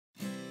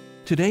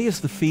Today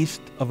is the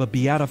feast of a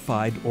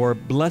beatified or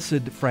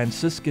blessed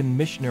Franciscan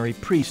missionary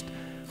priest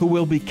who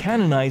will be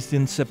canonized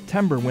in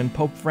September when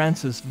Pope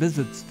Francis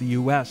visits the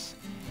U.S.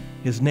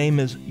 His name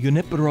is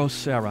Junipero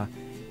Serra,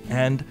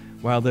 and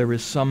while there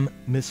is some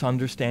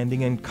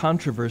misunderstanding and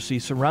controversy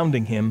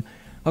surrounding him,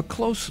 a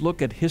close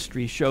look at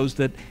history shows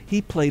that he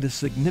played a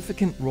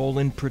significant role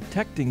in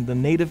protecting the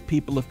native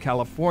people of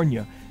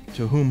California,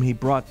 to whom he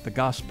brought the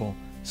gospel.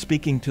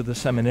 Speaking to the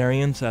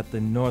seminarians at the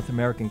North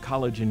American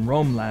College in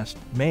Rome last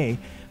May,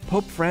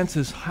 Pope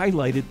Francis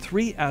highlighted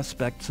three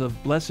aspects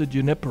of Blessed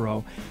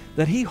Junipero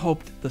that he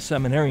hoped the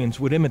seminarians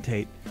would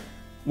imitate.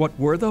 What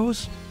were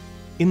those?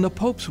 In the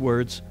Pope's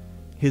words,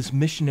 his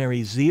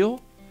missionary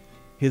zeal,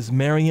 his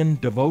Marian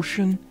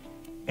devotion,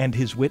 and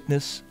his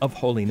witness of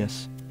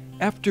holiness.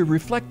 After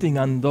reflecting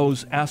on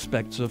those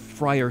aspects of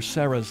Friar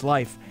Serra's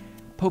life,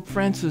 Pope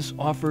Francis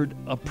offered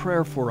a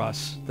prayer for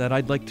us that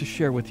I'd like to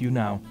share with you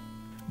now.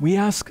 We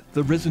ask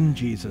the risen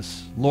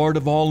Jesus, Lord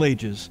of all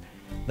ages,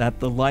 that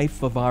the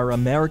life of our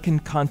American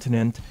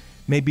continent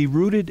may be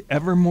rooted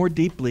ever more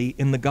deeply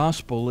in the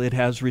gospel it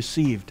has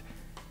received,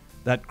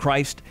 that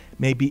Christ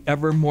may be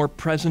ever more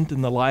present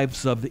in the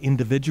lives of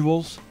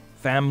individuals,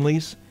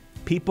 families,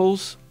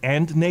 peoples,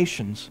 and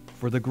nations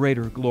for the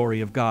greater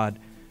glory of God.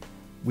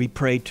 We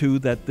pray, too,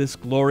 that this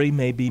glory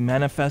may be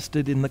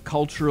manifested in the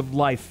culture of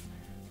life,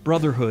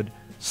 brotherhood,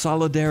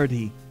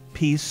 solidarity,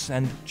 peace,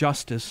 and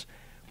justice,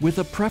 with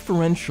a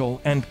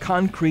preferential and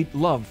concrete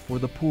love for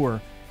the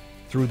poor,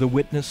 through the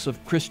witness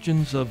of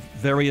Christians of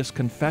various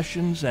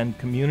confessions and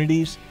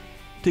communities,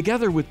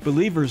 together with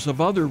believers of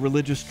other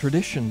religious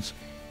traditions,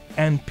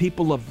 and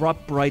people of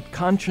upright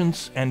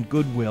conscience and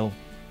goodwill.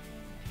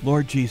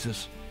 Lord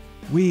Jesus,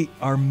 we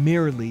are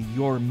merely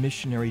your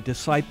missionary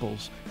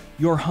disciples,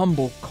 your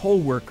humble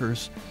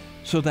co-workers,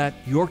 so that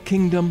your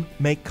kingdom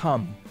may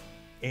come.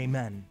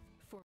 Amen.